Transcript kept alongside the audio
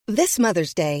This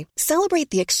Mother's Day, celebrate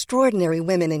the extraordinary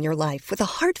women in your life with a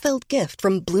heartfelt gift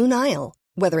from Blue Nile.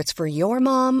 Whether it's for your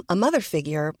mom, a mother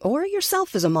figure, or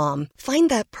yourself as a mom, find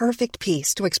that perfect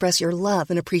piece to express your love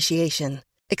and appreciation.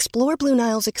 Explore Blue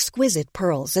Nile's exquisite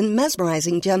pearls and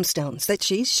mesmerizing gemstones that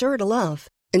she's sure to love.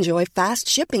 Enjoy fast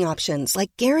shipping options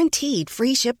like guaranteed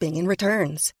free shipping and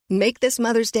returns. Make this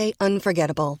Mother's Day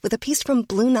unforgettable with a piece from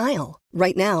Blue Nile.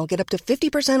 Right now, get up to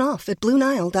 50% off at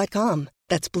BlueNile.com.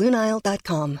 That's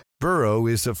BlueNile.com. Burrow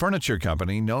is a furniture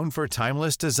company known for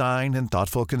timeless design and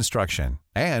thoughtful construction,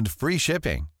 and free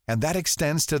shipping, and that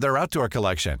extends to their outdoor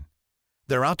collection.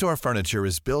 Their outdoor furniture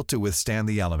is built to withstand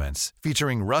the elements,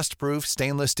 featuring rust-proof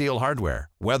stainless steel hardware,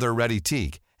 weather-ready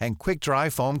teak, and quick-dry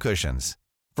foam cushions.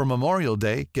 For Memorial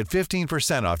Day, get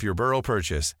 15% off your Burrow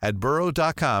purchase at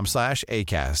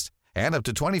burrow.com/ACAST and up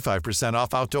to 25%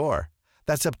 off outdoor.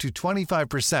 That's up to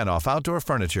 25% off outdoor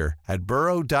furniture at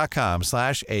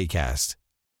burrow.com/ACAST.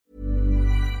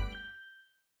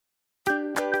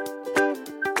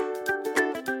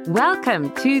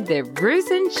 Welcome to the Rus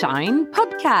and Shine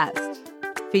podcast,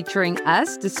 featuring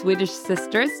us, the Swedish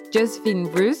sisters Josephine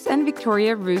Rus and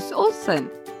Victoria Rus Olsen.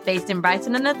 Based in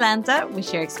Brighton and Atlanta, we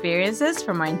share experiences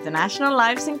from our international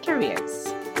lives and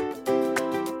careers.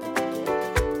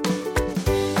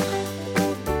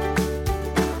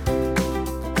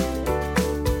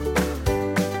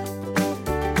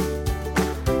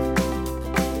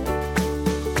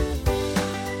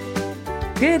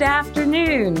 Good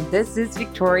afternoon. This is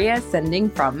Victoria sending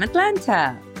from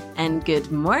Atlanta. And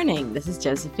good morning. This is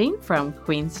Josephine from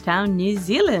Queenstown, New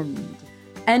Zealand.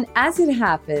 And as it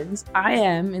happens, I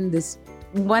am in this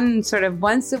one sort of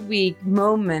once a week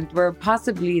moment where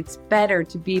possibly it's better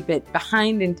to be a bit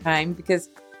behind in time because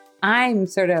I'm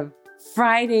sort of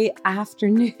Friday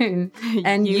afternoon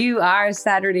and you are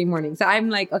Saturday morning. So I'm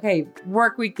like, okay,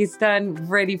 work week is done,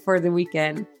 ready for the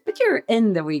weekend. But you're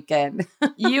in the weekend.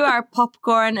 You are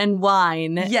popcorn and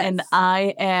wine. Yes. And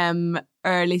I am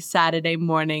early Saturday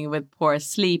morning with poor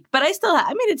sleep. But it's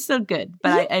still good.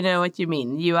 But I know what you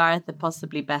mean. You are at the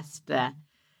possibly best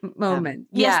moment.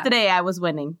 Yesterday I was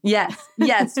winning. Yes,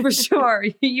 for sure.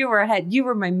 You were ahead. You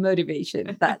were my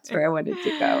motivation. That's where I wanted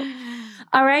to go.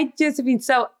 All right, Josephine.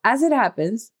 So as it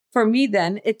happens, for me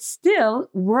then, it's still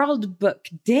World Book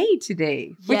Day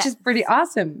today, which is pretty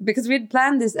awesome because we had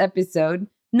planned this episode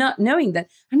not knowing that.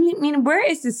 I mean, where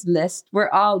is this list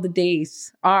where all the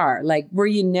days are? Like, where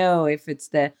you know if it's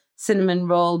the cinnamon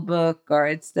roll book or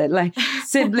it's the like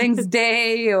siblings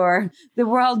day or the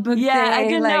World Book Day. I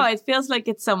don't know. It feels like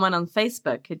it's someone on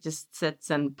Facebook who just sits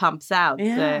and pumps out.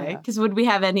 Because would we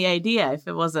have any idea if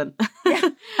it wasn't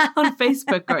on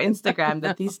Facebook or Instagram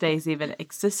that these days even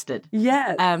existed?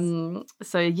 Yes.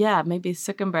 Maybe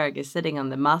Zuckerberg is sitting on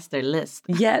the master list.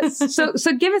 Yes. So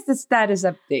give us the status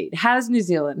update. How's New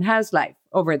Zealand? How's life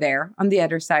over there on the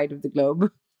other side of the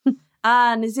globe?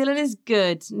 New Zealand is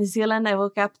good. New Zealand, I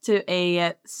woke up to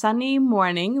a sunny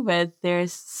morning with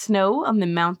there's snow on the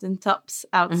mountaintops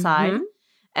outside.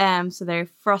 Mm-hmm. So they're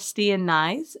frosty and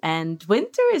nice. And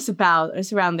winter is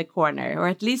around the corner, or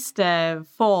at least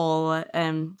fall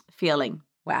feeling.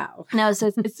 Wow. No,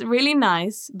 so it's really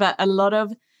nice. But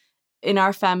in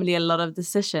our family, a lot of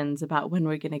decisions about when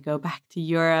we're going to go back to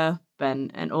Europe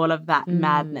and all of that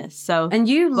madness. So, and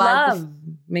you love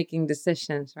making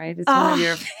decisions, right? It's one of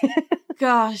your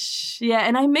gosh, yeah.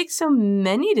 And I make so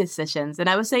many decisions. And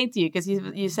I was saying to you, because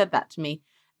you said that to me,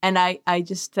 and I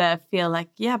just feel like,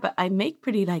 but I make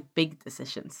pretty big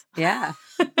decisions. Yeah.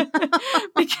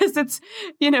 Because it's,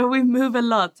 we move a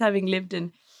lot, having lived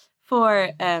in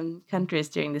 4 countries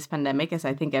during this pandemic, as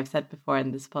I think I've said before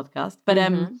in this podcast. But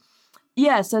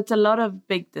so it's a lot of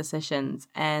big decisions.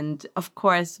 And of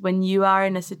course, when you are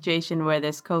in a situation where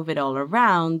there's COVID all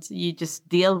around, you just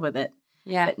deal with it.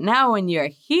 Yeah. But now when you're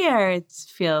here, it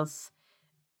feels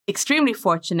extremely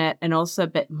fortunate and also a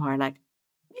bit more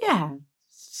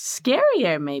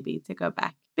scarier maybe to go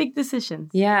back. Big decisions.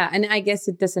 Yeah. And I guess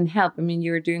it doesn't help. I mean,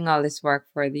 you're doing all this work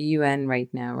for the UN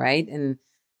right now, right? And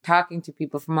talking to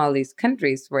people from all these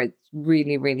countries where it's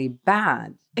really, really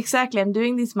bad. Exactly. I'm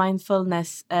doing these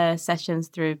mindfulness sessions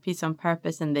through Peace on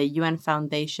Purpose and the UN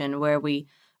Foundation, where we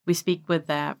speak with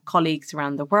colleagues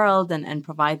around the world and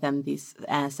provide them these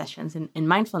sessions in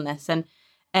mindfulness. And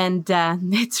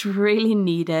it's really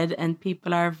needed, and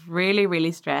people are really,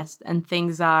 really stressed. And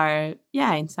things are,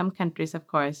 in some countries, of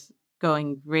course,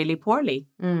 going really poorly,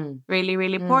 really,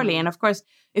 really poorly. And of course,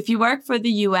 if you work for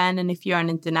the UN and if you're an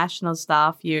international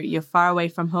staff, you're far away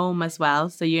from home as well.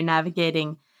 So you're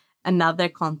navigating another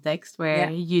context where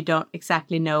you don't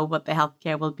exactly know what the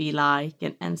healthcare will be like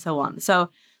and so on.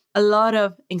 So a lot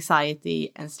of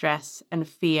anxiety and stress and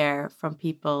fear from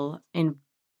people in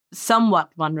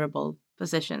somewhat vulnerable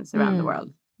positions around the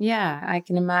world. Yeah, I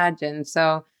can imagine.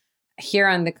 So here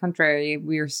on the contrary,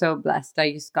 we are so blessed.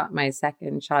 I just got my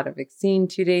second shot of vaccine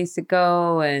 2 days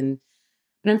ago, and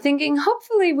I'm thinking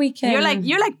hopefully we can.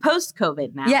 You're like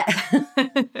post-COVID now. Yeah,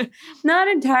 not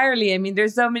entirely. I mean,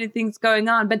 there's so many things going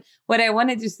on, but what I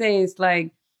wanted to say is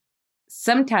like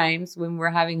sometimes when we're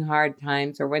having hard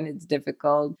times or when it's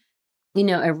difficult, you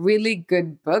know, a really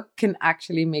good book can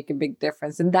actually make a big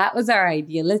difference. And that was our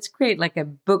idea. Let's create like a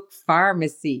book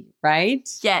pharmacy, right?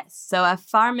 Yes. So a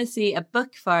pharmacy, a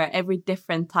book for every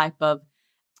different type of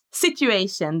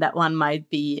situation that one might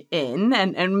be in.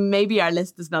 And maybe our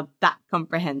list is not that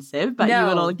comprehensive, but you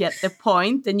will all get the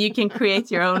point. And you can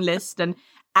create your own list and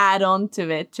add on to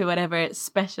it to whatever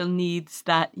special needs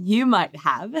that you might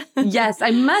have. Yes,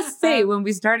 I must say, when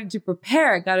we started to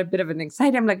prepare, I got a bit of an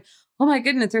anxiety. I'm like, oh my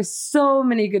goodness, there's so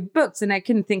many good books and I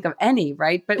couldn't think of any,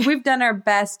 right? But we've done our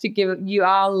best to give you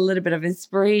all a little bit of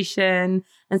inspiration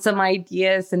and some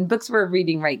ideas and books we're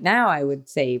reading right now, I would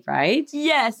say, right?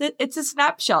 Yes, it's a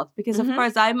snapshot because, of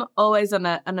course, I'm always on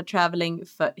a traveling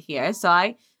foot here. So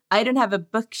I don't have a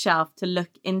bookshelf to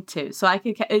look into. So I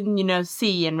could,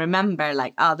 see and remember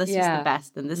like, oh, this was the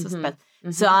best and this was the best.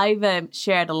 So I've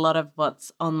shared a lot of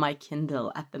what's on my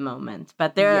Kindle at the moment,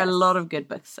 but there are a lot of good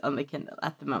books on the Kindle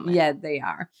at the moment. Yeah, they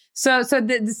are. So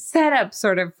the setup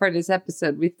sort of for this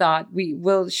episode, we thought we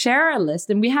will share a list,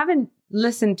 and we haven't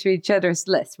listened to each other's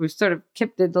list. We've sort of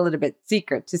kept it a little bit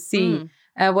secret to see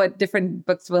what different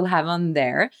books we'll have on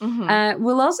there.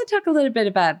 We'll also talk a little bit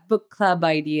about book club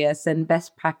ideas and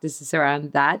best practices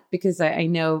around that, because I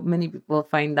know many people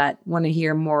want to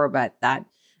hear more about that.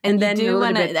 And then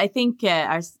I think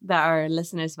our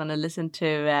listeners want to listen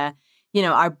to,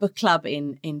 our book club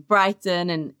in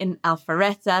Brighton and in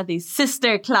Alpharetta, these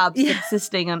sister clubs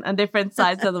existing on different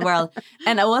sides of the world.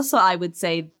 And also, I would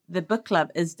say the book club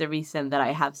is the reason that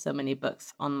I have so many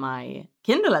books on my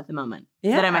Kindle at the moment,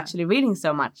 that I'm actually reading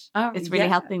so much. It's really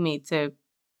helping me to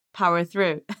power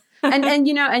through. and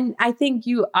I think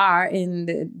you are in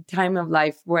the time of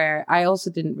life where I also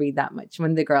didn't read that much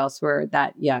when the girls were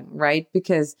that young, right?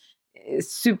 Because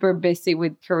super busy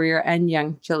with career and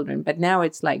young children. But now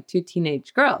it's like 2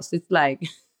 teenage girls. It's like,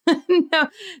 no,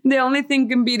 the only thing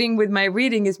competing with my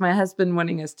reading is my husband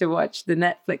wanting us to watch the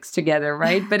Netflix together,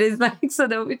 right? But it's like,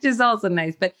 which is also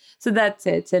nice. But so that's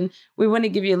it. And we want to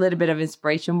give you a little bit of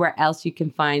inspiration where else you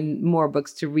can find more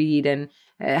books to read and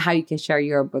how you can share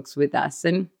your books with us.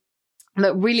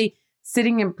 But really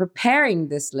sitting and preparing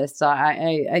this list. So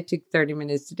I took 30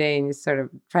 minutes today and sort of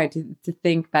tried to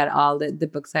think about all the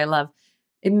books I love.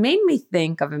 It made me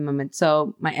think of a moment.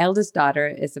 So my eldest daughter,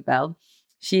 Isabel,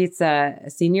 she's a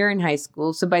senior in high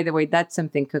school. So by the way, that's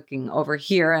something cooking over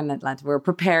here in Atlanta. We're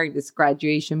preparing this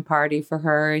graduation party for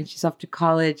her and she's off to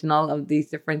college and all of these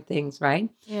different things, right?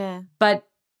 Yeah. But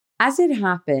as it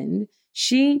happened,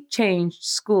 she changed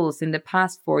schools in the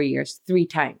past 4 years 3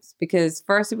 times, because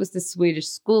first it was the Swedish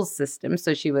school system.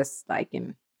 So she was like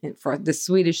for the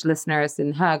Swedish listeners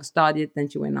in högstadiet, then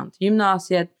she went on to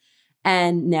gymnasiet,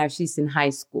 and now she's in high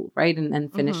school, right?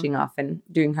 And finishing off and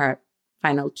doing her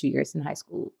final 2 years in high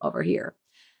school over here.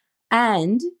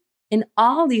 And in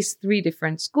all these 3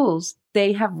 different schools,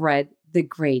 they have read The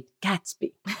Great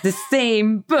Gatsby, the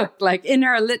same book, like in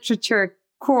her literature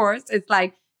course. It's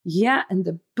like, yeah, and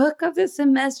the book of the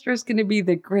semester is going to be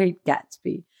The Great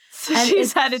Gatsby. So and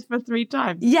she's had it for 3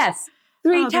 times. Yes,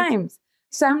 3 times.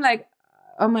 So I'm like,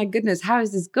 oh my goodness, how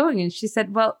is this going? And she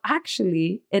said, well,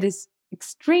 actually, it is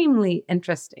extremely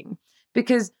interesting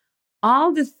because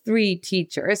all the 3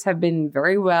 teachers have been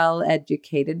very well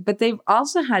educated, but they've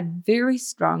also had very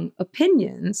strong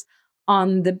opinions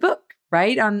on the book.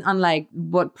 Right? On like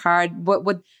what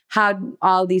how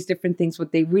all these different things,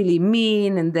 what they really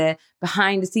mean and the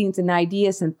behind the scenes and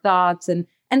ideas and thoughts. And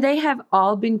they have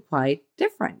all been quite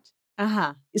different.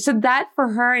 So that for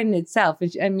her in itself,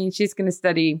 I mean, she's going to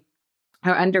study,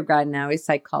 her undergrad now is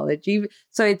psychology.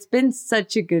 So it's been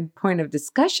such a good point of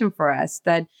discussion for us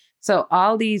that, so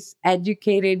all these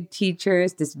educated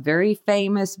teachers, this very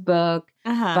famous book,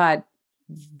 but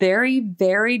very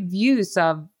varied views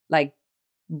of like,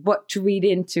 what to read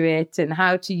into it and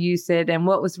how to use it and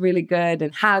what was really good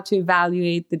and how to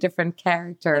evaluate the different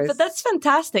characters. But that's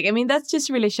fantastic. I mean, that just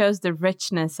really shows the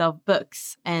richness of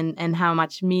books and how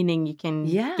much meaning you can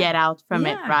get out from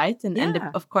it, right? And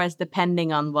of course,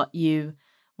 depending on what you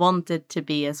want it to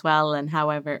be as well and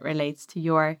however it relates to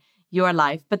your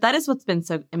life. But that is what's been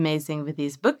so amazing with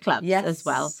these book clubs as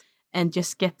well. And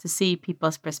just get to see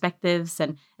people's perspectives.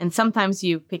 And sometimes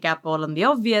you pick up all on the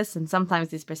obvious, and sometimes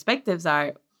these perspectives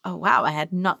are oh, wow, I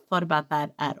had not thought about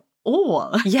that at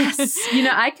all. Yes.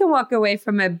 I can walk away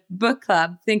from a book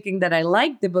club thinking that I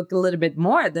liked the book a little bit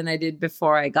more than I did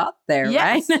before I got there,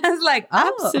 Yes. right? I was like,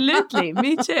 oh. Absolutely.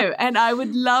 Me too. And I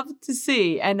would love to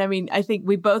see. And I mean, I think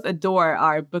we both adore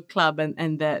our book club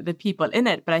and the people in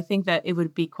it. But I think that it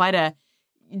would be quite a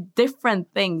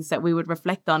different things that we would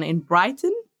reflect on in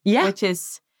Brighton. Yeah. Which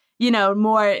is,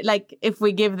 more like, if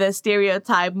we give the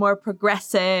stereotype, more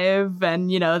progressive and,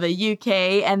 the UK.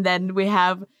 And then we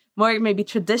have more maybe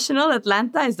traditional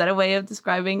Atlanta. Is that a way of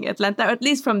describing Atlanta? Or at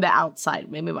least from the outside,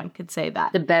 maybe one could say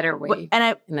that. The better way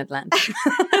in Atlanta.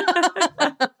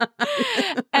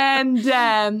 and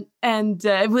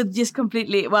with just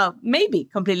maybe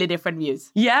completely different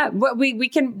views. Yeah. Well,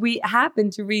 we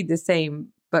happen to read the same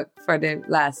book for the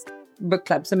last book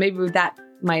club. So maybe that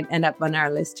might end up on our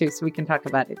list too. So we can talk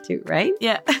about it too, right?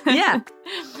 Yeah. Yeah.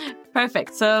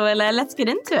 Perfect. So let's get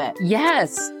into it.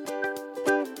 Yes.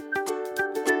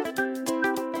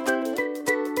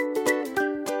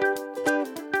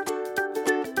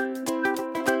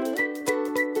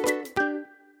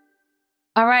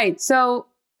 All right. So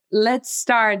let's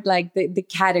start like the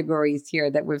categories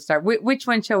here that we've started. Which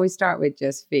one shall we start with,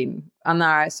 Josephine, on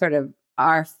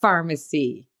our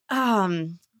pharmacy?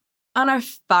 On our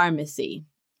pharmacy.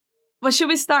 Well, should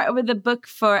we start with a book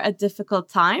for a difficult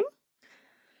time?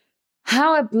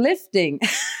 How uplifting.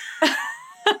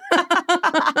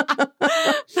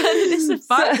 But it is a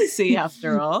pharmacy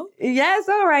after all. Yes,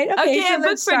 all right. Okay, so a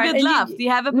book for good laugh. Do you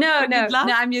have a book for good laugh?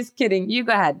 No, I'm just kidding. You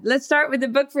go ahead. Let's start with the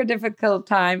book for a difficult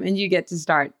time and you get to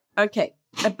start. Okay,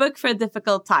 a book for a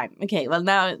difficult time. Okay, well,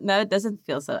 now it doesn't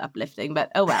feel so uplifting,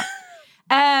 but oh well.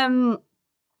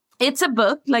 It's a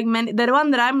book like the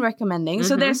one that I'm recommending. Mm-hmm.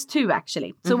 So there's two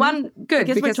actually. So one, good,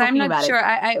 because I'm not sure.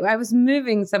 I was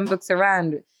moving some books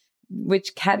around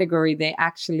which category they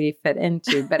actually fit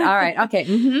into. But all right, okay.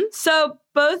 Mm-hmm. So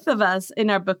both of us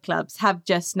in our book clubs have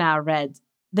just now read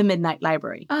The Midnight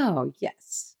Library. Oh,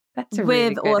 yes. That's a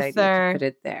really good idea to put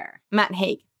it there. Matt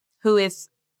Haig, who is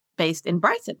based in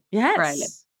Brighton, yes, where I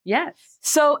live. Yes.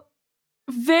 So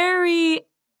very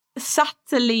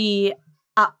subtly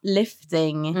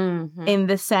uplifting in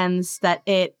the sense that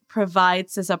it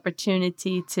provides us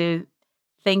opportunity to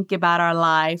think about our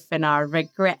life and our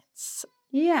regrets.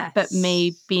 Yes. But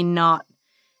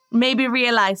maybe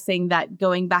realizing that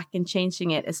going back and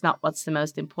changing it is not what's the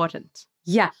most important.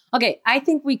 Yeah. Okay. I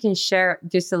think we can share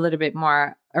just a little bit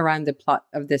more around the plot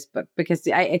of this book because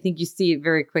I think you see it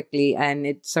very quickly and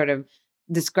it sort of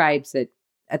describes it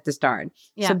at the start.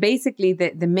 Yeah. So basically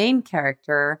the main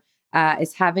character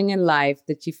is having a life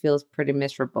that she feels pretty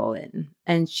miserable in.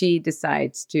 And she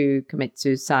decides to commit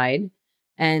suicide.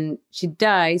 And she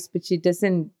dies, but she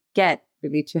doesn't get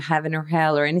really to heaven or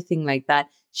hell or anything like that.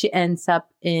 She ends up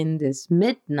in this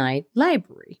midnight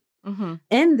library. Mm-hmm.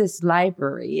 In this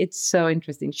library, it's so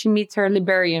interesting. She meets her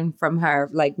librarian from her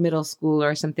like middle school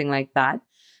or something like that.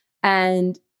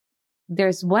 And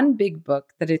there's one big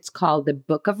book that it's called the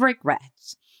Book of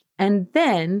Regrets. And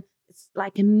then it's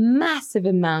like a massive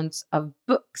amounts of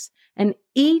books. And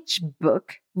each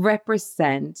book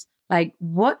represents like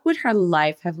what would her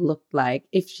life have looked like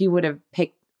if she would have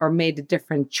picked or made a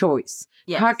different choice.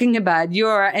 Yes. Talking about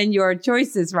your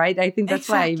choices, right? I think that's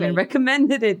why I even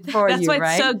recommended it for that's you, why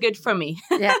right? It's so good for me.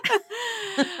 Yeah.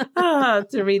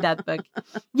 To read that book.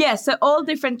 Yeah, so all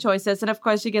different choices. And of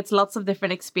course, she gets lots of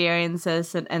different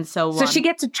experiences and so on. So she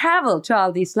gets to travel to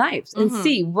all these lives and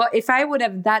see what, if I would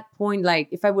have at that point, like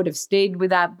if I would have stayed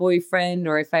with that boyfriend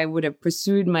or if I would have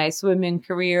pursued my swimming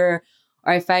career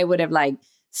or if I would have like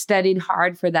studied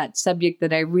hard for that subject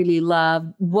that I really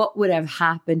loved, what would have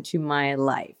happened to my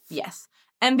life? Yes.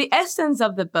 And the essence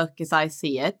of the book, as I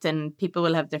see it, and people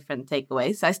will have different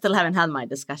takeaways. I still haven't had my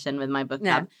discussion with my book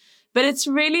club. But it's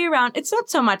really around, it's not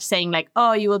so much saying like,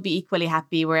 oh, you will be equally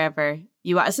happy wherever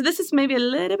you are. So this is maybe a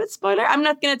little bit spoiler. I'm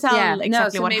not going to tell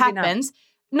exactly what happens.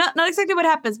 Not exactly what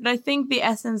happens, but I think the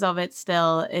essence of it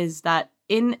still is that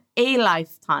in a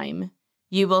lifetime,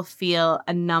 you will feel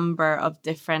a number of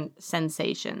different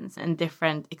sensations and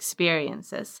different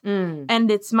experiences.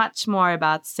 And it's much more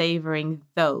about savoring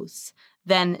those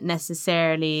than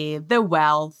necessarily the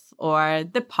wealth or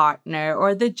the partner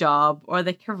or the job or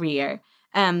the career.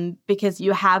 Because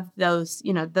you have those,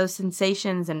 those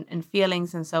sensations and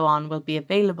feelings and so on will be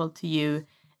available to you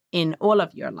in all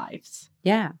of your lives.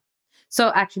 Yeah.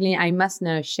 So actually, I must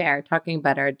now share talking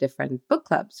about our different book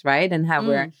clubs, right? And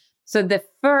how so the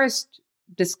first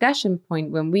discussion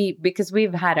point because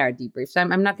we've had our debrief, so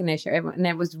I'm not going to share it, and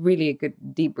it was really a good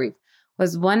debrief,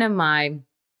 was one of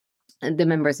the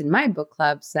members in my book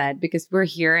club said, because we're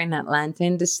here in Atlanta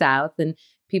in the South and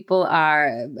people are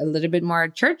a little bit more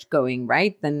church going,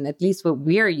 right? Than at least what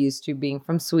we're used to being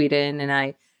from Sweden. And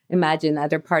I imagine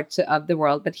other parts of the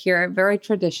world, but here, very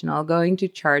traditional, going to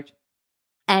church.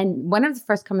 And one of the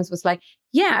first comments was like,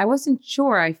 yeah, I wasn't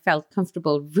sure I felt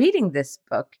comfortable reading this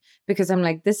book because I'm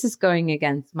like, this is going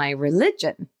against my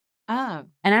religion. Oh.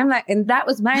 And I'm like, and that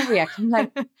was my reaction. I'm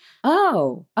like,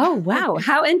 oh, wow,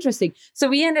 how interesting. So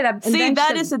we ended up. See,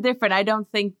 that is a different. I don't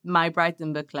think my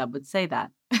Brighton book club would say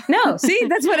that. No, see,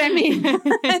 that's what I mean.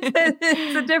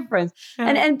 It's a difference.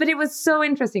 But it was so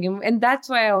interesting. And that's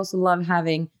why I also love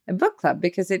having a book club,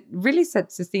 because it really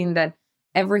sets the scene that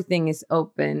everything is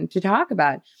open to talk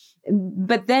about.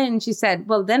 But then she said,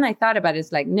 well, then I thought about it.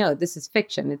 It's like, no, this is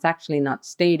fiction. It's actually not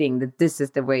stating that this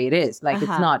is the way it is. Like, it's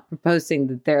not proposing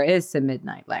that there is a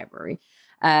midnight library.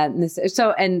 And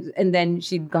then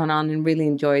she'd gone on and really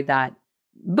enjoyed that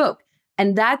book.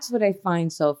 And that's what I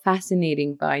find so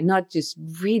fascinating by not just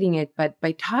reading it, but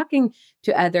by talking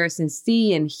to others and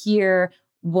see and hear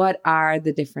what are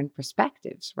the different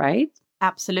perspectives, right?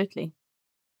 Absolutely.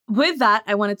 With that,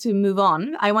 I wanted to move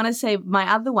on. I want to say my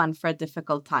other one for a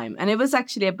difficult time. And it was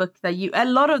actually a book that a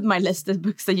lot of my list of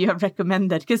books that you have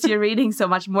recommended, because you're reading so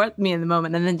much more than me in the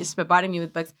moment and then just bombarding me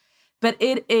with books. But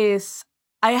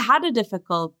I had a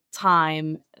difficult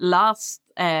time last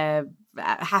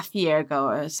half year ago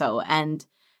or so. And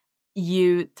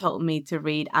you told me to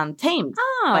read Untamed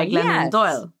by Glennon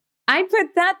Doyle. I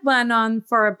put that one on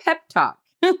for a pep talk.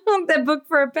 The book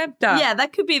for a pep talk. Yeah,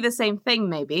 that could be the same thing,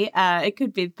 maybe. It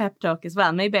could be pep talk as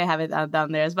well. Maybe I have it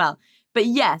down there as well. But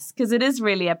yes, because it is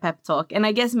really a pep talk. And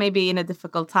I guess maybe in a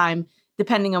difficult time,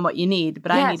 depending on what you need.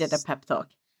 But I needed a pep talk.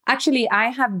 Actually, I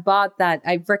have bought that.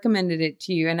 I've recommended it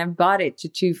to you, and I've bought it to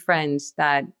two friends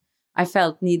that I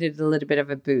felt needed a little bit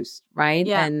of a boost, right?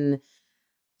 Yeah. And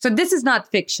so this is not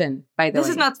fiction, by the way. This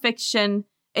is not fiction.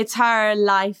 It's her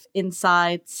life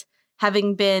insights.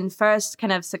 Having been first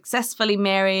kind of successfully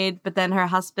married, but then her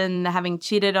husband having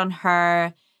cheated on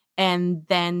her. And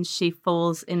then she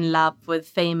falls in love with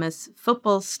famous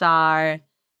football star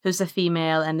who's a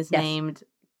female and is named,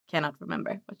 cannot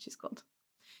remember what she's called.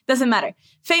 Doesn't matter.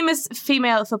 Famous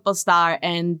female football star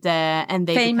and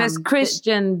they famous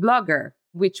Christian blogger,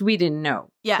 which we didn't know.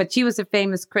 Yeah. But she was a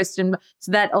famous Christian.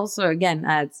 So that also, again,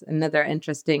 adds another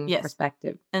interesting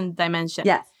perspective. And dimension.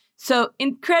 Yes. So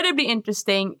incredibly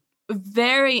interesting.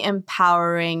 Very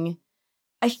empowering.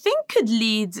 I think could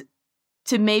lead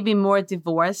to maybe more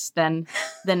divorce than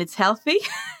it's healthy.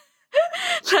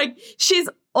 Like, she's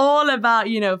all about,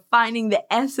 finding the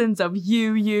essence of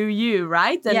you,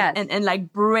 right? And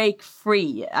like break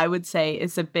free, I would say,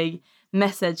 is a big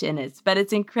message in it. But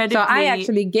it's incredibly... So I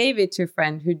actually gave it to a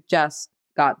friend who just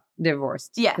got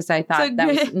divorced. Yeah. Because I thought that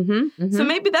was... So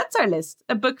maybe that's our list.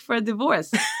 A book for a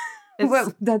divorce.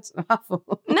 Well, that's awful.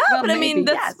 No, well, but I mean,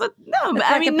 that's what. No, but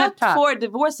like I mean, not talk. for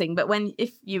divorcing, but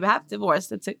if you have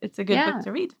divorced, it's a good book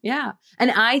to read. Yeah,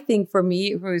 and I think for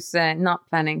me, who's not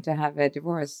planning to have a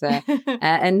divorce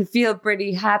and feel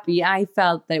pretty happy, I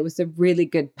felt that it was a really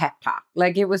good pep talk.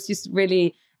 Like, it was just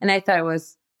really, and I thought it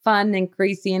was fun and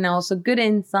crazy, and also good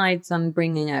insights on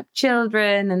bringing up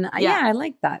children, and I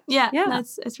like that. Yeah,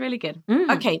 it's really good.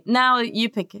 Okay, now you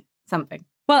pick something.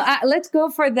 Well, let's go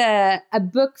for a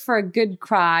book for a good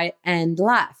cry and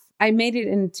laugh. I made it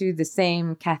into the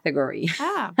same category,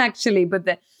 actually.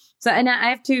 And I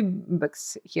have two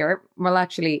books here. Well,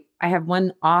 actually, I have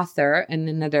one author and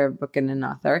another book and an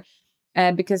author,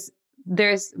 because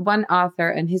there's one author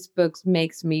and his books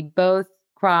makes me both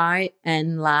cry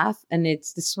and laugh. And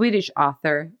it's the Swedish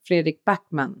author, Fredrik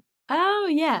Backman. Oh,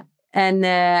 yeah. And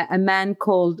a man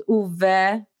called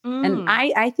Ove. And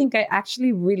I think I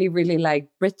actually really, really like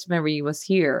Britt-Marie Was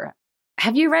Here.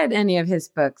 Have you read any of his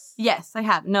books? Yes, I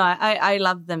have. No, I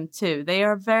love them too. They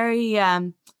are very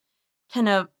kind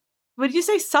of, would you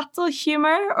say subtle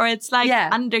humor, or it's like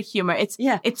under humor?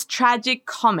 It's tragic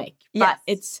comic, but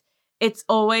it's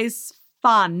always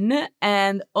fun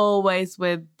and always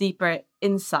with deeper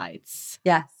insights.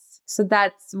 Yes. So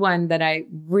that's one that I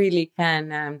really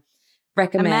can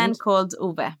recommend. A Man Called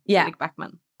Ove, Fredrik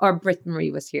Backman. Or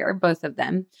Britt-Marie Was Here, both of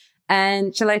them.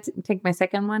 And shall I take my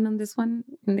second one on this one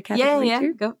in the category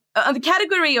too? Yeah, go. The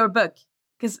category or book?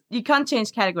 Because you can't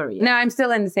change category yet. No, I'm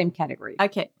still in the same category.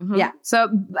 Okay. Mm-hmm. Yeah. So,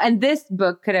 and this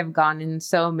book could have gone in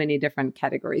so many different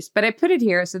categories, but I put it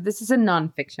here. So this is a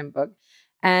nonfiction book.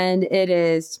 And it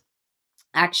is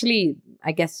actually,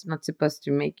 I guess, not supposed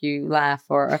to make you laugh,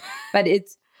 but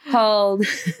it's called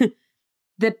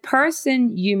The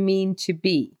Person You Mean to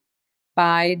Be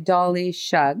by Dolly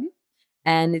Shug.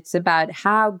 And it's about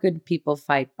how good people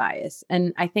fight bias.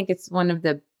 And I think it's one of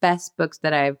the best books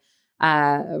that I've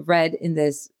read in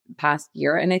this past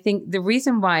year. And I think the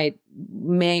reason why it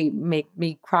may make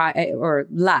me cry or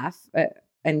laugh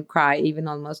and cry even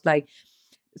almost like,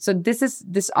 so this is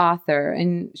this author,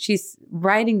 and she's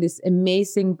writing this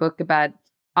amazing book about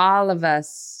all of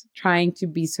us trying to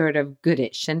be sort of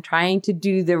goodish and trying to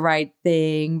do the right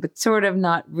thing, but sort of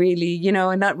not really,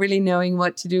 and not really knowing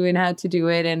what to do and how to do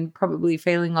it, and probably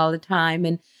failing all the time.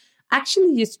 And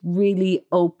actually just really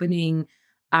opening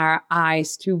our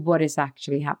eyes to what is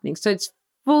actually happening. So it's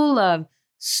full of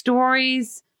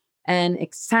stories and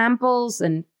examples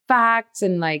and facts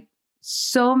and like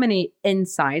so many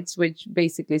insights, which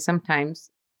basically sometimes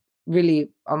really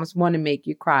almost want to make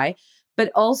you cry.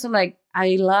 But also like,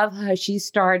 I love how she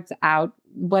starts out.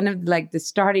 One of like the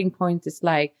starting point is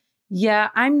like, yeah,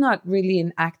 I'm not really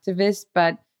an activist,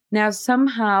 but now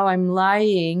somehow I'm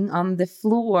lying on the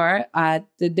floor at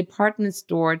the department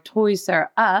store, Toys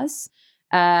R Us,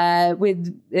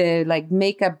 with like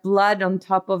makeup blood on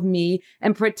top of me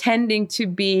and pretending to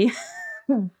be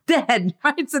dead,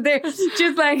 right? So they're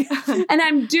just like, and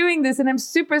I'm doing this and I'm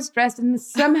super stressed and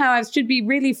somehow I should be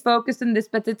really focused on this.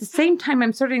 But at the same time,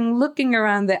 I'm sort of looking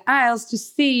around the aisles to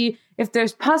see if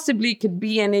there's possibly could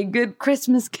be any good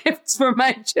Christmas gifts for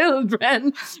my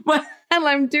children while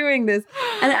I'm doing this.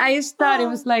 And I just thought it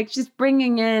was like just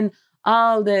bringing in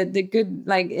all the good,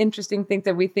 like interesting things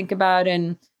that we think about.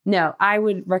 And no, I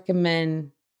would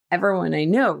recommend everyone I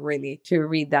know really to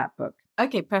read that book.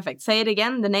 Okay, perfect. Say it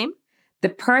again, the name? The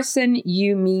Person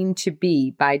You Mean to Be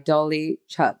by Dolly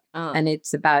Chubb. Oh. And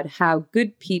it's about how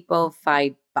good people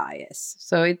fight bias.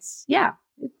 So it's a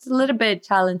little bit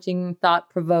challenging,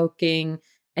 thought-provoking,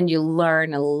 and you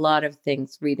learn a lot of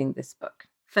things reading this book.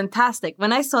 Fantastic.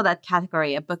 When I saw that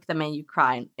category, a book that made you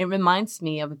cry, it reminds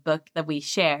me of a book that we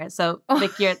share. So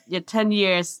Vic, you're 10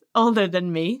 years older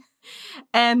than me.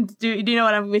 And do you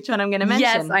know which one I'm going to mention?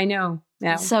 Yes, I know.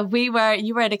 Yeah. So you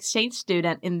were an exchange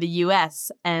student in the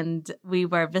US, and we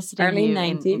were visiting early you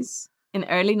 90s. In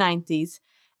early 90s.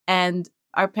 And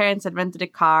our parents had rented a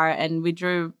car and we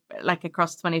drove like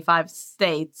across 25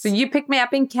 states. So you picked me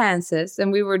up in Kansas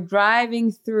and we were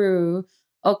driving through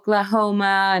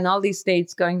Oklahoma and all these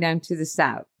states going down to the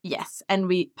south. Yes. And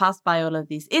we passed by all of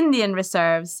these Indian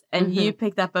reserves and you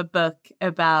picked up a book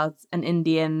about an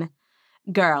Indian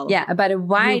girl. Yeah, about a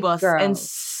white girl. Who was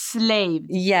enslaved.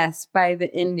 Yes, by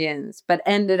the Indians, but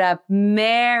ended up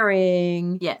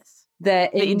marrying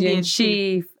the Indian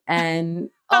chief. And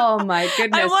oh my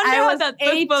goodness. I wonder how that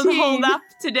book will hold up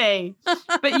today.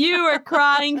 But you were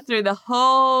crying through the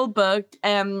whole book.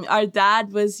 Our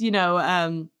dad was,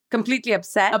 completely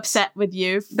upset with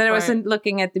you. That I wasn't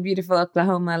looking at the beautiful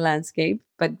Oklahoma landscape,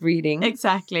 but reading.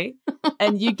 Exactly.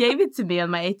 And you gave it to me on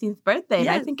my 18th birthday. Yes.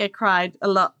 And I think I cried a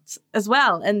lot as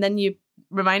well. And then you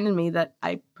reminded me that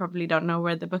I probably don't know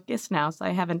where the book is now, so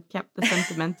I haven't kept the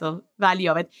sentimental value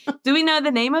of it. Do we know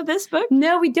the name of this book?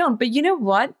 No, we don't. But you know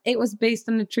what? It was based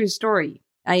on a true story.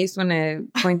 I just want to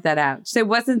point that out. So it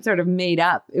wasn't sort of made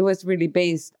up. It was really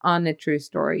based on a true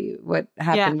story, what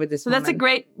happened with this woman. That's a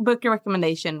great book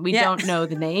recommendation. We don't know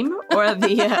the name or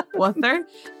the author.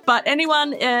 But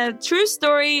anyone, true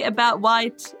story about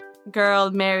white girl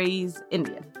marries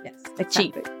Indian. Yes,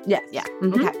 exactly. Chief. Yes. Yeah.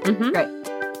 Mm-hmm. Okay. Mm-hmm. Great.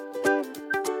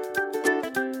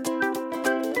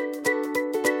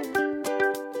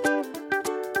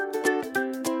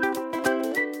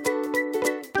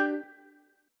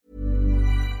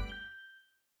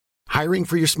 Hiring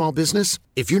for your small business?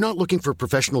 If you're not looking for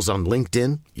professionals on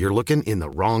LinkedIn, you're looking in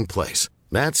the wrong place.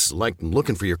 That's like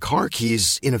looking for your car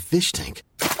keys in a fish tank.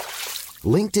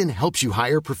 LinkedIn helps you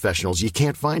hire professionals you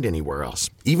can't find anywhere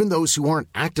else, even those who aren't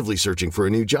actively searching for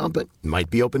a new job but might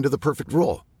be open to the perfect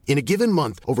role. In a given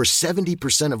month, over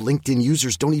 70% of LinkedIn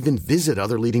users don't even visit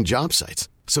other leading job sites.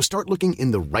 So start looking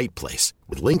in the right place.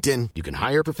 With LinkedIn, you can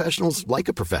hire professionals like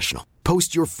a professional.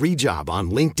 Post your free job on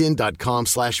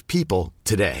linkedin.com/people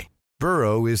today.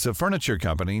 Burrow is a furniture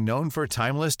company known for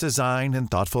timeless design and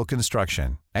thoughtful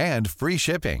construction and free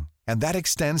shipping, and that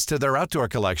extends to their outdoor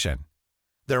collection.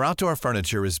 Their outdoor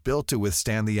furniture is built to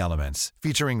withstand the elements,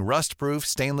 featuring rust-proof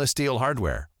stainless steel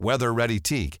hardware, weather-ready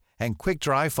teak, and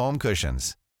quick-dry foam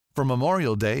cushions. For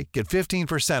Memorial Day, get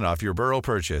 15% off your Burrow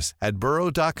purchase at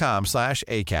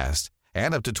burrow.com/ACAST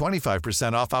and up to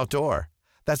 25% off outdoor.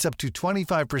 That's up to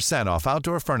 25% off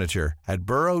outdoor furniture at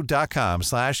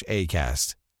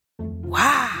burrow.com/ACAST.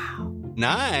 Wow.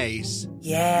 Nice.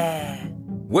 Yeah.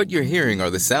 What you're hearing are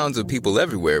the sounds of people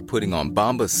everywhere putting on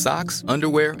Bombas socks,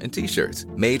 underwear, and T-shirts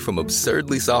made from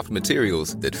absurdly soft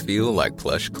materials that feel like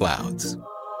plush clouds.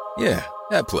 Yeah,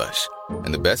 that plush.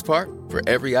 And the best part? For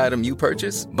every item you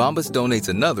purchase, Bombas donates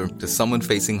another to someone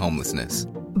facing homelessness.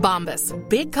 Bombas.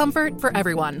 Big comfort for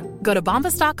everyone. Go to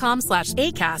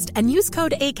bombas.com/ACAST and use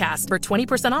code ACAST for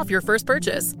 20% off your first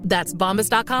purchase. That's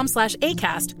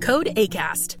bombas.com/ACAST. Code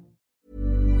ACAST.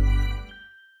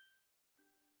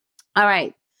 All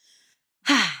right.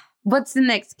 What's the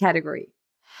next category?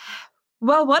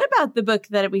 Well, what about the book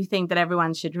that we think that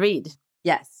everyone should read?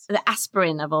 Yes. The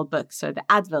aspirin of all books, or the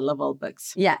Advil of all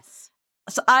books. Yes.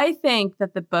 So I think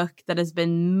that the book that has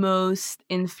been most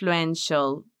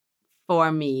influential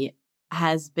for me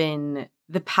has been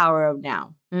The Power of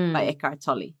Now by Eckhart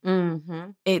Tolle.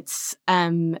 Mm-hmm. It's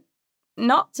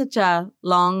not such a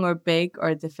long or big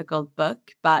or difficult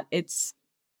book, but it's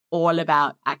all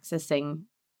about accessing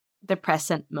the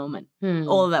present moment.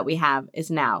 All that we have is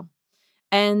now.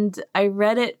 And I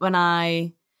read it when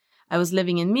I was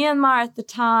living in Myanmar at the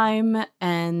time,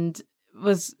 and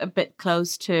was a bit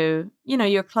close to,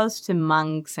 you're close to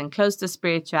monks and close to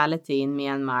spirituality in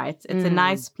Myanmar. It's a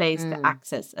nice place to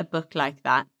access a book like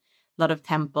that. A lot of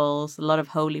temples, a lot of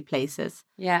holy places.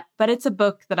 Yeah. But it's a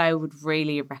book that I would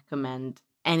really recommend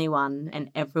anyone and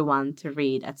everyone to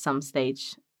read at some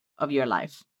stage of your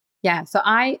life. Yeah. So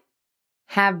I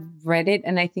have read it,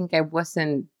 and I think I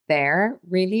wasn't there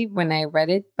really when I read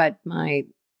it, but my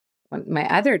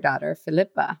other daughter,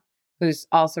 Philippa, who's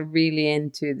also really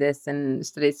into this and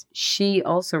studies, she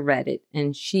also read it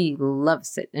and she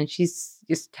loves it. And she's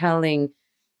just telling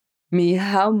me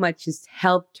how much it's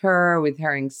helped her with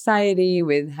her anxiety,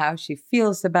 with how she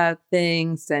feels about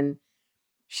things. And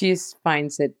she just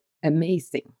finds it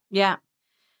amazing. Yeah.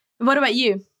 What about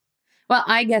you? Well,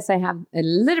 I guess I have a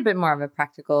little bit more of a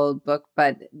practical book,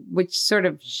 but which sort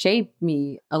of shaped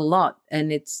me a lot.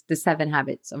 And it's The 7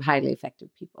 Habits of Highly Effective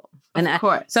People. And of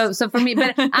course. So for me,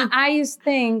 but I just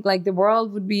think like the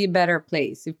world would be a better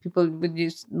place if people would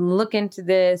just look into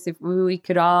this, if we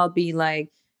could all be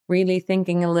like really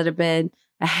thinking a little bit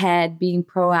ahead, being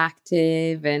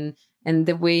proactive, and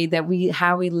the way that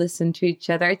how we listen to each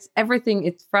other. It's everything.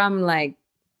 It's from like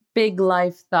big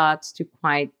life thoughts to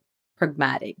quite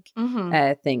pragmatic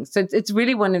things. So it's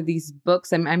really one of these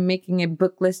books. I'm making a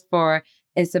book list for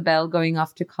Isabel going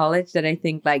off to college that I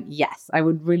think like, yes, I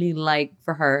would really like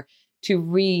for her to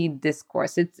read this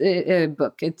course. It's a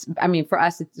book. For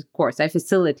us, it's a course. I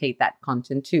facilitate that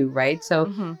content too, right?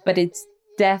 So, but it's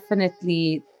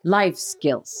definitely life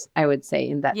skills, I would say,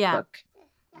 in that book.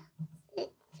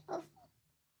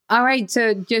 All right.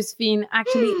 So, Josephine,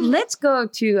 actually, let's go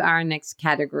to our next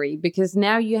category, because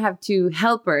now you have 2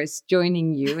 helpers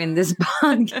joining you in this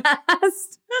podcast.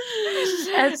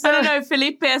 I don't know if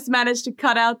Felipe has managed to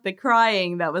cut out the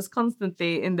crying that was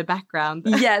constantly in the background.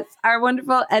 Yes, our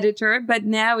wonderful editor. But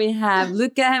now we have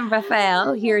Luca and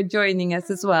Rafael here joining us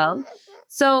as well.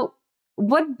 So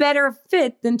what better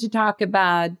fit than to talk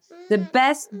about the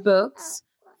best books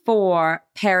for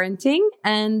parenting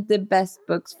and the best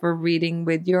books for reading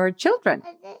with your children?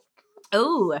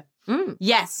 Oh,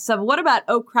 yes. So what about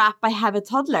Oh Crap, I Have a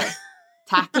Toddler?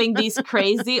 Tackling These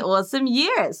Crazy, Awesome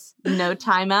Years. No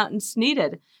Timeout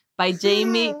Needed by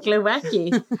Jamie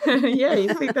Glowacki. Yeah,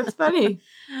 you think that's funny?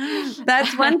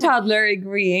 That's one toddler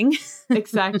agreeing.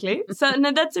 Exactly. So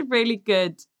no, that's a really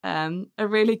good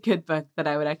book that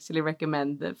I would actually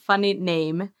recommend. The funny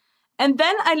name. And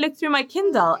then I looked through my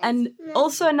Kindle, and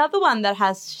also another one that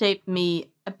has shaped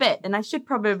me a bit, and I should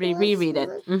probably reread it,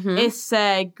 is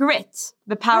Grit,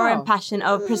 The Power and Passion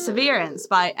of Perseverance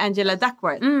by Angela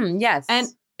Duckworth. Yes.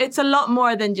 And it's a lot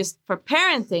more than just for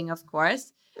parenting, of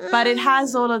course, but it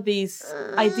has all of these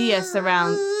ideas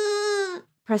around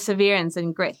perseverance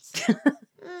and grit.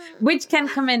 Which can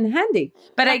come in handy.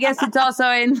 But I guess it's also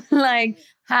in like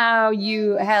how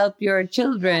you help your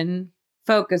children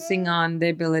focusing on the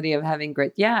ability of having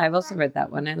grit. Yeah, I've also read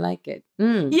that one. I like it.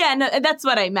 Yeah, no, that's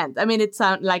what I meant. I mean, it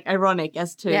sounds like ironic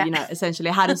as to, essentially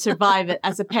how to survive it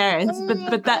as a parent.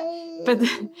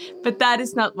 But that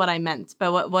is not what I meant.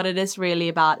 But what it is really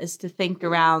about is to think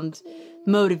around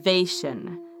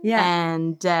motivation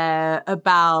and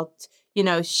about,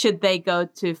 should they go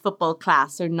to football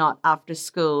class or not after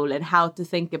school, and how to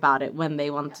think about it when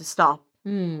they want to stop.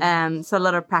 So a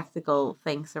lot of practical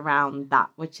things around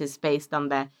that, which is based on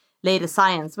the latest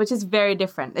science, which is very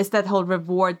different. It's that whole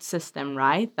reward system,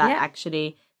 right? That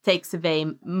actually takes away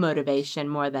motivation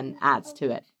more than adds to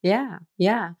it. Yeah.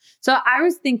 So I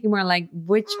was thinking more like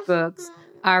which books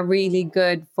are really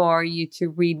good for you to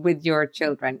read with your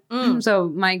children. So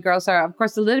my girls are, of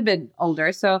course, a little bit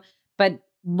older. But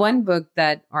one book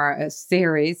or a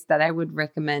series that I would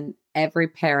recommend every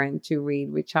parent to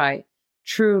read, which I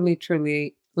truly,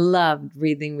 truly loved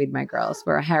reading with my girls,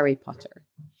 were Harry Potter.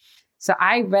 So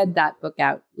I read that book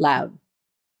out loud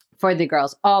for the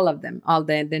girls, all of them, all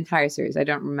the entire series. I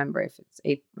don't remember if it's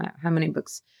 8, how many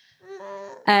books.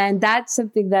 And that's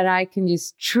something that I can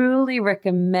just truly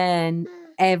recommend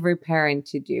every parent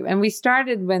to do. And we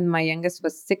started when my youngest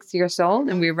was 6 years old,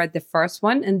 and we read the first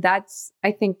one. And that's,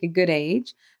 I think, a good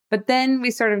age. But then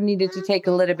we sort of needed to take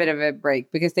a little bit of a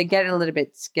break because they get a little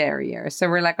bit scarier. So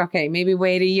we're like, okay, maybe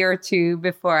wait a year or two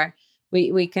before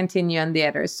we continue on the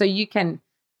others. So you can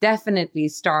definitely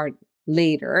start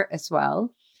later as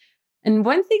well. And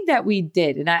one thing that we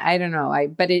did, and I don't know,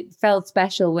 but it felt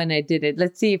special when I did it.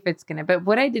 Let's see if it's gonna. But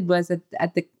what I did was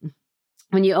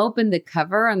when you open the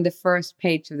cover on the first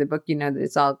page of the book, you know that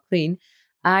it's all clean.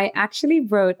 I actually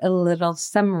wrote a little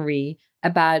summary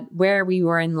about where we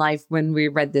were in life when we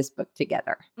read this book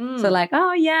together. So like,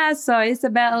 oh yeah, so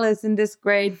Isabel is in this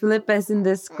grade, Philippa is in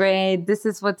this grade. This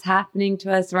is what's happening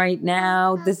to us right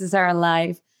now. This is our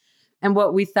life, and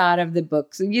what we thought of the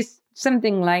book. So just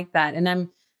something like that. And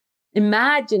I'm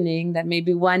imagining that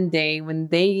maybe one day when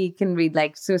they can read,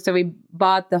 like, so we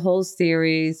bought the whole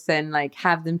series and like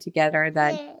have them together,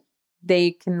 that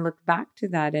they can look back to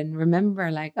that and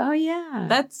remember like, oh yeah.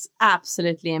 That's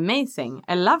absolutely amazing.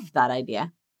 I love that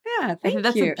idea. Yeah, I think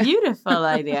that's a beautiful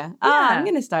idea. I'm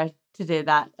going to start to do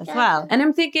that as well. And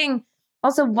I'm thinking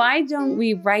also, why don't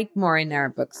we write more in our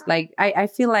books? Like, I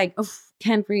feel like,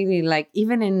 can't really, like,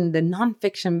 even in the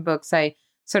nonfiction books, I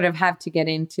sort of have to get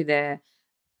into the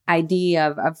idea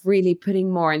of really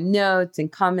putting more notes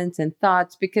and comments and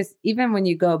thoughts, because even when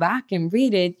you go back and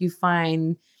read it, you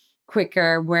find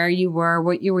quicker where you were,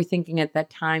 what you were thinking at that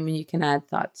time, and you can add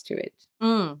thoughts to it.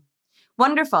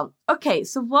 Wonderful. Okay,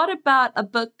 so what about a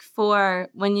book for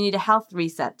when you need a health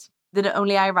reset? Did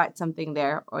only I write something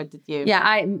there, or did you? Yeah,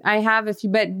 I have a few,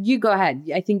 but you go ahead.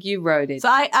 I think you wrote it. So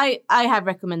I have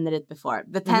recommended it before.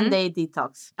 The 10-Day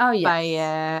Detox. Oh,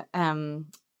 yes. By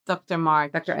Dr.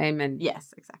 Mark. Dr. Amen.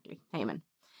 Yes, exactly. Amen.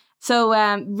 So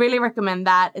really recommend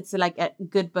that. It's like a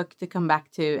good book to come back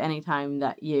to anytime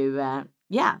that you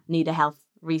need a health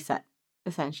reset,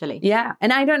 essentially. Yeah.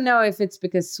 And I don't know if it's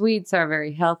because Swedes are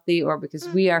very healthy or because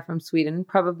we are from Sweden.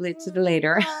 Probably it's the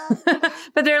later.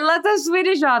 But there are lots of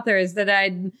Swedish authors that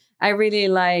I really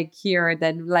like here,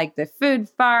 that like the food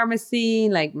pharmacy,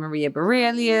 like Maria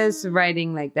Borelius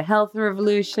writing like the health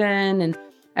revolution. And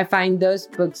I find those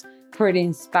books pretty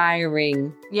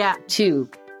inspiring. Yeah. Too.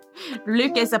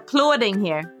 Luke is applauding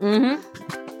here. Mm-hmm.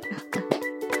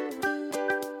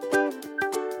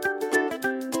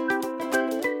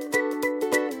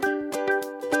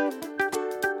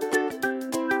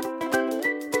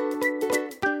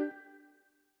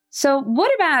 So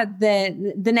what about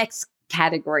the next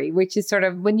category, which is sort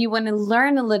of when you want to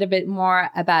learn a little bit more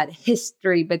about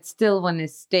history, but still want to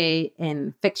stay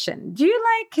in fiction? Do you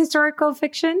like historical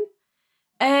fiction?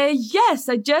 Yes,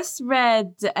 I just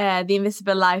read The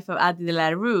Invisible Life of Addie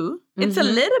LaRue. It's a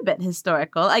little bit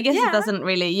historical. I guess it doesn't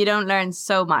really, you don't learn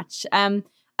so much.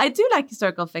 I do like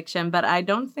historical fiction, but I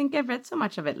don't think I've read so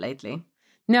much of it lately.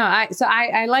 No,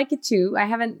 I like it too. I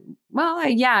haven't,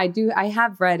 I do. I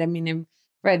have read, I've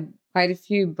read quite a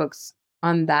few books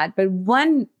on that, but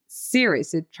one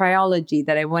series, a trilogy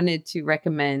that I wanted to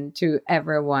recommend to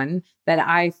everyone that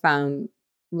I found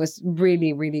was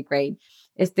really, really great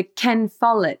is the Ken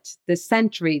Follett, the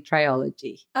Century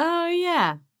trilogy. Oh,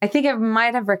 yeah. I think I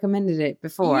might have recommended it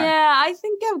before. Yeah, I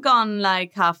think I've gone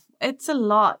like half. It's a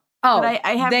lot. Oh,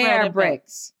 I have they read are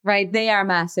bricks, right? They are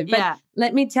massive. But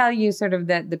let me tell you sort of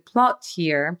the plot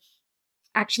here.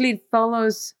 Actually, it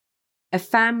follows a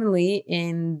family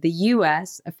in the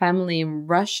US, a family in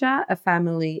Russia, a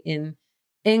family in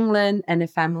England, and a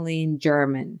family in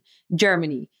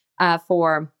Germany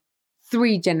for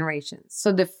 3 generations.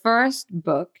 So the first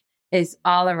book is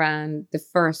all around the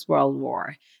First World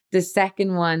War. The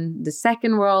second one, the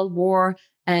Second World War,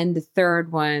 and the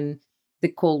third one, the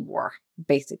Cold War,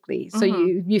 basically. So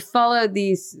you follow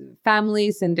these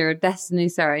families and their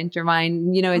destinies are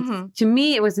intertwined. You know, it's to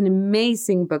me, it was an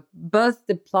amazing book, both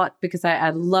the plot, because I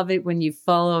love it when you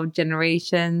follow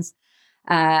generations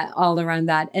all around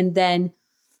that. And then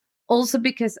also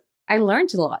because I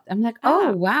learned a lot. I'm like,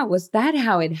 oh, wow, was that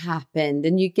how it happened?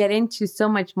 And you get into so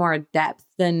much more depth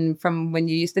than from when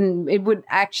you used to. And it would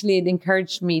actually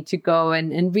encourage me to go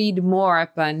and read more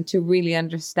up and to really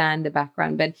understand the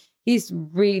background. But he's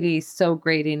really so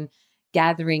great in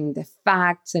gathering the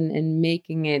facts and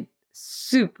making it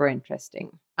super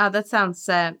interesting. Oh, that sounds,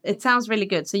 it sounds really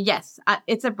good. So yes,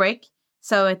 it's a brick.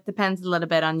 So it depends a little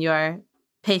bit on your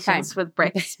patience with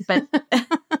bricks, but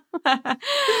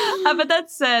but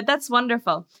that's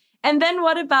wonderful. And then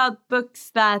what about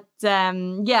books that,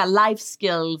 life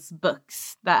skills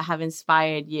books that have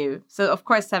inspired you? So, of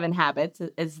course, 7 Habits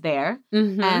is there.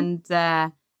 Mm-hmm.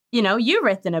 And, you've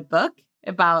written a book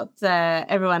about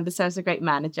everyone deserves a great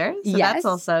manager. So that's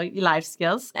also life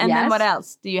skills. And then what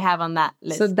else do you have on that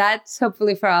list? So that's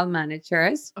hopefully for all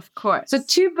managers. Of course. So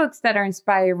 2 books that are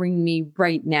inspiring me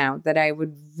right now that I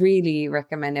would really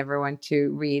recommend everyone to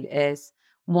read is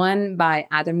one by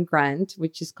Adam Grant,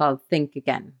 which is called Think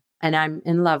Again. And I'm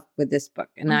in love with this book.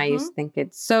 And I just think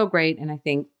it's so great. And I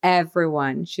think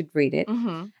everyone should read it.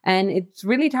 Mm-hmm. And it's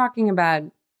really talking about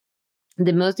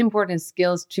the most important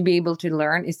skills to be able to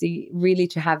learn is really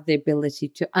to have the ability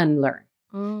to unlearn.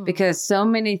 Because so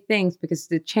many things, because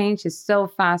the change is so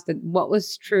fast that what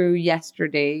was true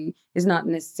yesterday is not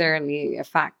necessarily a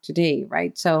fact today,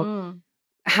 right? So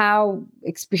how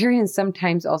experience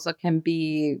sometimes also can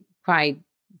be quite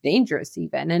dangerous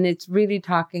even. And it's really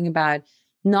talking about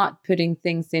not putting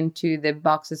things into the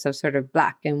boxes of sort of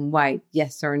black and white,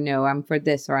 yes or no, I'm for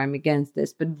this or I'm against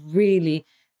this, but really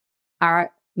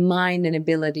our mind and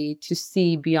ability to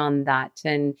see beyond that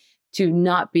and to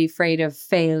not be afraid of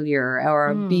failure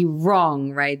or be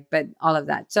wrong, right? But all of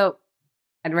that. So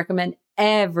I'd recommend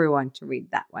everyone to read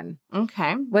that one.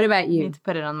 Okay. What about you? I need to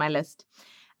put it on my list.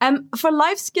 For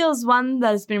life skills, one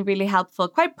that has been really helpful,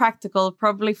 quite practical,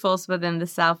 probably falls within the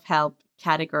self-help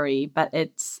category, but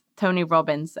it's Tony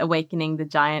Robbins' Awakening the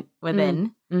Giant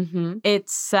Within. Mm-hmm.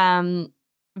 It's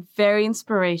very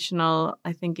inspirational.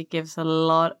 I think it gives a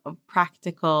lot of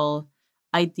practical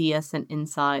ideas and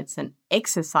insights and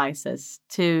exercises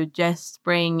to just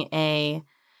bring a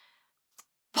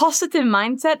positive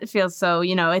mindset. It feels so,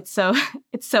 it's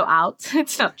so out.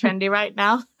 It's not trendy right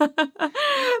now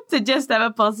to just have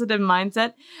a positive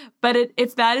mindset. But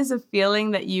if that is a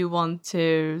feeling that you want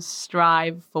to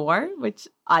strive for, which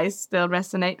I still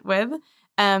resonate with,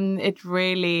 it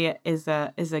really is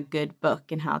a good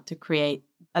book in how to create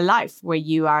a life where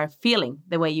you are feeling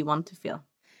the way you want to feel.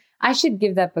 I should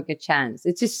give that book a chance.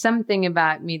 It's just something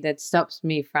about me that stops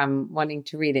me from wanting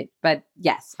to read it. But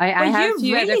yes, I have.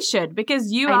 You really should,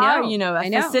 because you are, a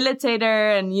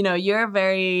facilitator, and you're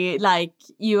very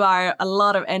you are a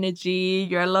lot of energy.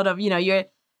 You're a lot of, you're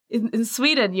in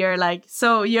Sweden. You're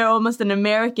you're almost an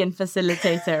American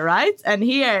facilitator, right? And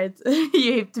here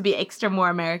you have to be extra more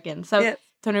American. So. Yes.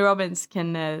 Tony Robbins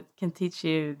can teach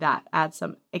you that, add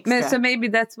some extra. So maybe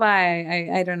that's why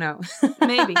I don't know.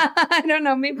 Maybe. I don't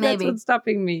know. Maybe that's what's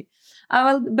stopping me.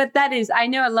 But I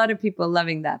know a lot of people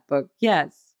loving that book.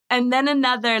 Yes. And then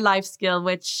another life skill,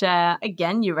 which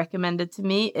again, you recommended to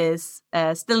me, is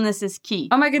Stillness is Key.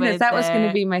 Oh my goodness, that was going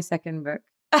to be my second book.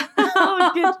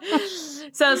 Oh,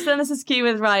 good. So Stillness is Key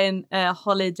with Ryan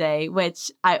Holiday,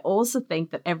 which I also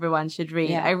think that everyone should read.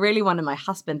 Yeah. I really wanted my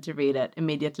husband to read it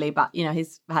immediately, but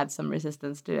he's had some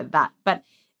resistance to that. But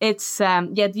it's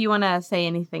do you want to say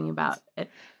anything about it?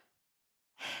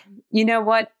 You know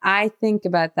what? I think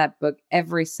about that book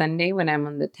every Sunday when I'm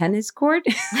on the tennis court.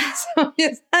 So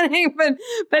it's funny, but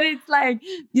it's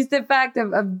just the fact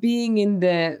of being in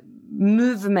the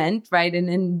movement, right?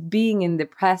 And being in the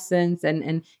presence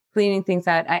and cleaning things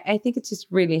out. I think it's just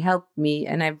really helped me.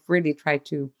 And I've really tried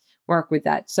to work with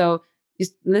that. So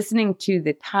just listening to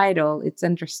the title, it's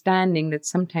understanding that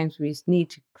sometimes we just need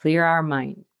to clear our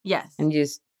mind. Yes. And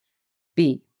just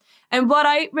be. And what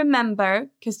I remember,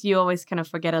 because you always kind of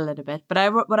forget a little bit,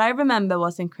 but what I remember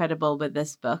was incredible with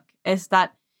this book is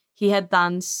that he had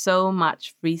done so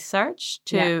much research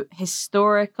to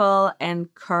historical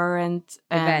and current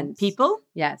people.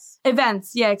 Yes.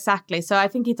 Events. Yeah, exactly. So I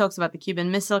think he talks about the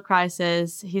Cuban Missile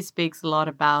Crisis. He speaks a lot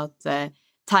about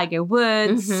Tiger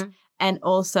Woods and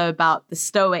also about the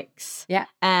Stoics. Yeah.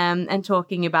 And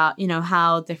talking about,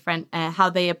 how different, how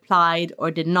they applied or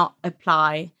did not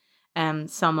apply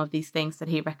some of these things that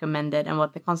he recommended and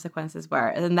what the consequences were.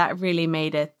 And that really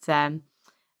made it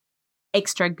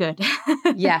extra good.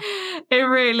 Yeah. It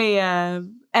really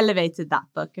elevated that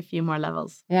book a few more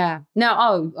levels. Yeah.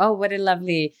 No, oh, what a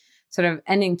lovely sort of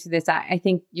ending to this. I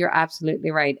think you're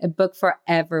absolutely right. A book for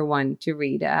everyone to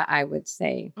read, I would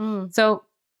say. So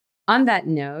on that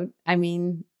note, I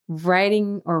mean,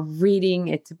 writing or reading,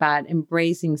 it's about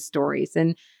embracing stories.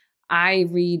 And I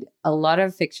read a lot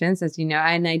of fictions, as you know,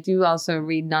 and I do also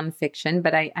read nonfiction,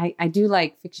 but I do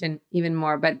like fiction even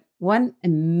more. But one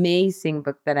amazing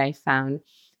book that I found,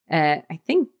 I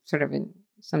think sort of in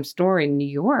some store in New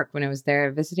York when I was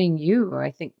there visiting you, or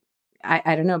I think,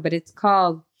 I don't know, but it's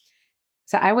called,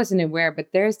 so I wasn't aware, but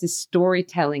there's this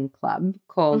storytelling club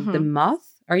called The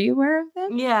Moth. Are you aware of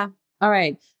them? Yeah. All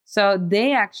right. So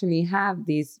they actually have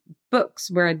these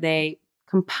books where they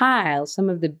compile some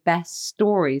of the best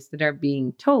stories that are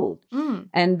being told.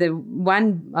 And the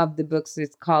one of the books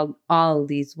is called All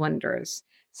These Wonders.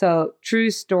 So true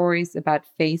stories about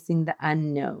facing the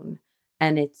unknown.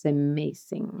 And it's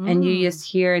amazing. And you just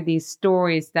hear these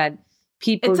stories that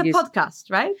people... It's a podcast,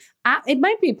 right? It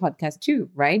might be a podcast too,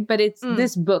 right? But it's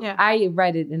this book. Yeah. I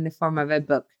read it in the form of a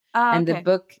book. And the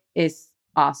book is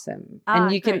awesome.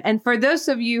 And you can... great. And for those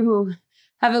of you who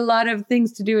have a lot of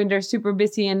things to do and they're super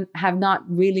busy and have not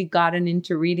really gotten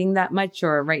into reading that much,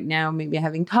 or right now maybe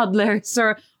having toddlers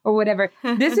or whatever,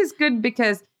 this is good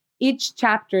because each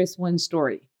chapter is one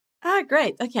story.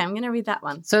 Great. Okay, I'm going to read that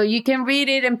one. So you can read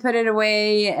it and put it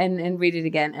away and read it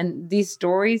again. And these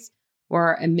stories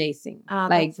were amazing.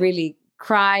 Like really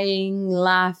crying,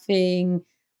 laughing,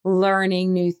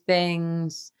 learning new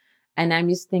things. And I'm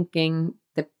just thinking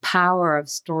the power of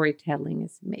storytelling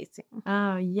is amazing.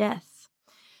 Oh, yes.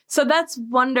 So that's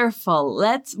wonderful.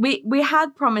 We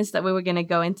had promised that we were going to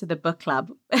go into the book club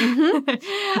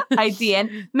idea.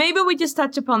 And maybe we just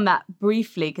touch upon that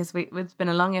briefly because it's been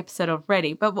a long episode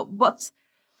already. But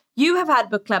you have had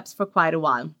book clubs for quite a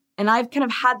while. And I've kind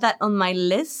of had that on my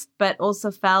list, but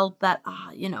also felt that,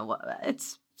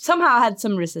 it's somehow had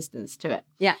some resistance to it.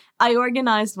 Yeah. I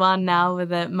organized one now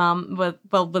with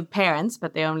with parents,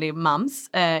 but they're only mums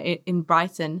in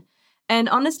Brighton. And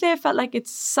honestly, I felt like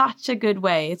it's such a good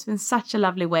way. It's been such a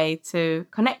lovely way to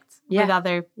connect with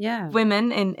other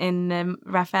women in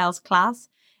Raphael's class.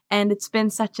 And it's been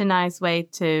such a nice way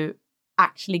to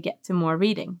actually get to more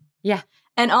reading. Yeah.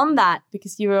 And on that,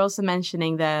 because you were also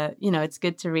mentioning it's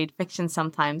good to read fiction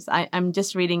sometimes. I'm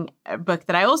just reading a book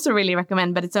that I also really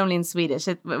recommend, but it's only in Swedish.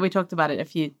 We talked about it a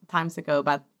few times ago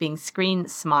about being screen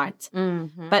smart.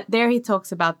 Mm-hmm. But there he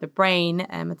talks about the brain,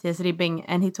 Mattias Ribbing,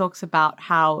 and he talks about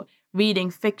how reading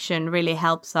fiction really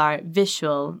helps our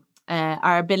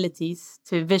abilities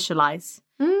to visualize.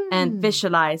 And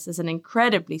visualize is an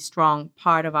incredibly strong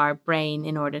part of our brain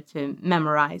in order to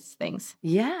memorize things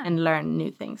and learn new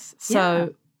things.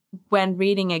 So when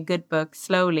reading a good book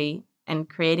slowly and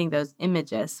creating those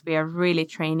images, we are really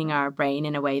training our brain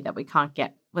in a way that we can't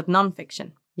get with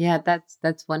nonfiction. Yeah,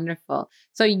 that's wonderful.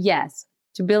 So yes,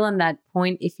 to build on that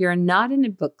point, if you're not in a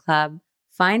book club,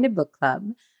 find a book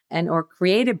club. Or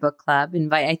create a book club.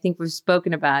 I think we've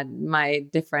spoken about my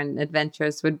different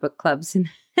adventures with book clubs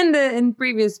in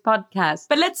previous podcasts.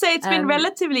 But let's say it's been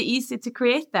relatively easy to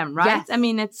create them, right? Yes. I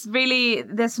mean,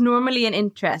 there's normally an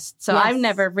interest. So I've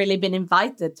never really been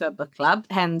invited to a book club.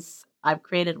 Hence, I've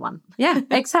created one. Yeah,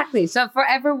 exactly. So for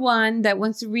everyone that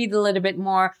wants to read a little bit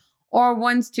more or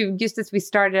wants to, just as we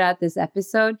started out this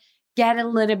episode, get a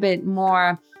little bit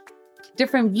more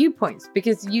different viewpoints,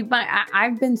 because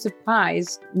I've been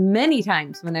surprised many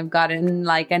times when I've gotten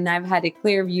and I've had a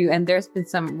clear view, and there's been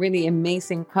some really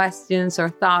amazing questions or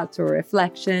thoughts or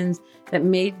reflections that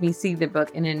made me see the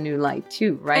book in a new light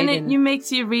too, right? And it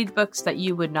makes you read books that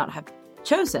you would not have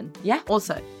chosen. Yeah.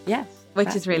 Also. Yes.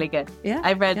 Which is really good. Yeah.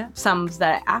 I read some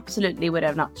that I absolutely would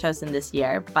have not chosen this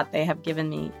year, but they have given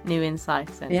me new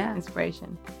insights and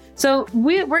inspiration. So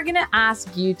we're going to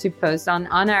ask you to post on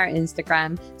our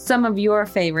Instagram some of your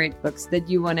favorite books that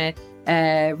you want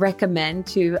to recommend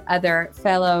to other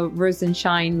fellow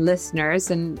Rosenshine listeners.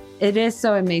 And it is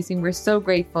so amazing. We're so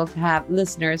grateful to have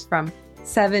listeners from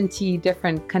 70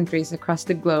 different countries across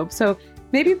the globe. So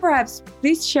maybe perhaps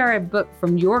please share a book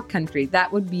from your country.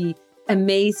 That would be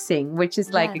amazing, which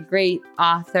is like a great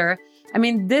author. I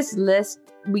mean, this list,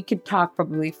 we could talk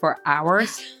probably for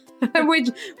hours.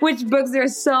 which books? There are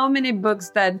so many books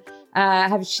that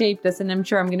have shaped us, and I'm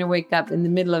sure I'm going to wake up in the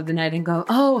middle of the night and go,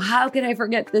 "Oh, how could I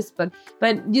forget this book?"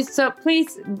 But just so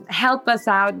please help us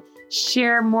out,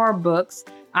 share more books.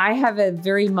 I have a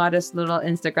very modest little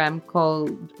Instagram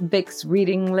called Bix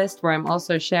Reading List, where I'm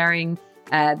also sharing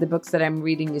the books that I'm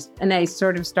reading, and I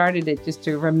sort of started it just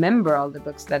to remember all the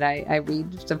books that I read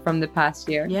from the past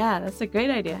year. Yeah, that's a great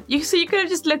idea. So you could have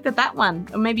just looked at that one,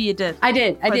 or maybe you did. I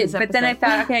did. But then I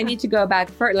thought, okay, I need to go back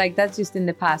for that's just in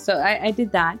the past. So I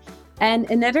did that. And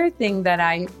another thing that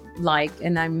I like,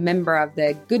 and I'm a member of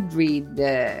the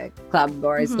Goodread club,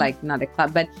 or it's not a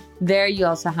club, but there you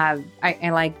also have,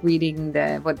 I like reading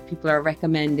what people are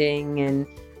recommending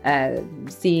and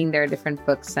seeing their different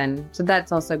books. And so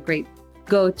that's also a great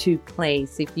go-to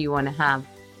place if you want to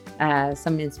have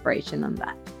some inspiration on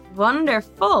that.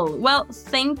 Wonderful. Well,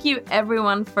 thank you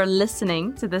everyone for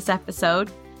listening to this episode,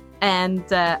 and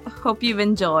hope you've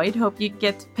enjoyed. Hope you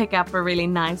get to pick up a really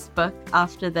nice book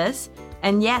after this.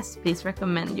 And yes, please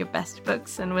recommend your best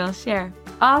books and we'll share.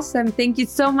 Awesome. Thank you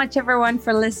so much everyone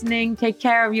for listening. Take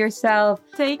care of yourself.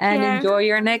 Take care. And enjoy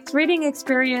your next reading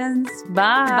experience.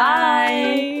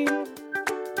 Bye.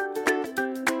 Bye.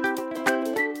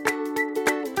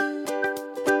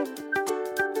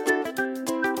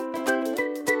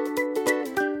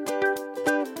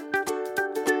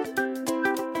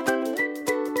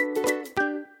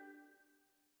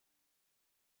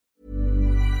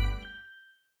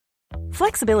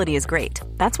 Flexibility is great.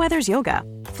 That's why there's yoga.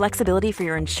 Flexibility for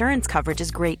your insurance coverage is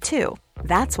great too.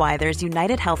 That's why there's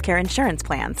United Healthcare Insurance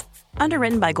Plans.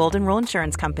 Underwritten by Golden Rule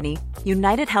Insurance Company,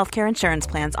 United Healthcare Insurance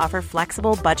Plans offer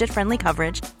flexible, budget-friendly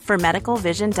coverage for medical,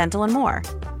 vision, dental, and more.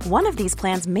 One of these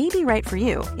plans may be right for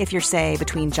you if you're, say,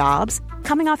 between jobs,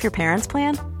 coming off your parents'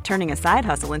 plan, turning a side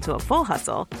hustle into a full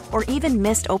hustle, or even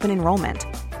missed open enrollment.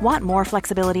 Want more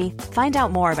flexibility? Find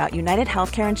out more about United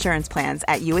Healthcare Insurance Plans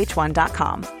at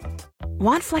uh1.com.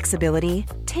 Want flexibility?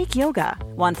 Take yoga.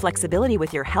 Want flexibility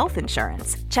with your health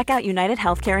insurance? Check out United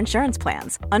Healthcare Insurance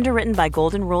Plans. Underwritten by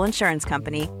Golden Rule Insurance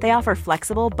Company, they offer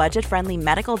flexible, budget-friendly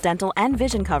medical, dental, and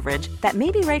vision coverage that may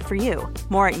be right for you.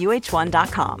 More at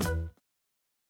uh1.com.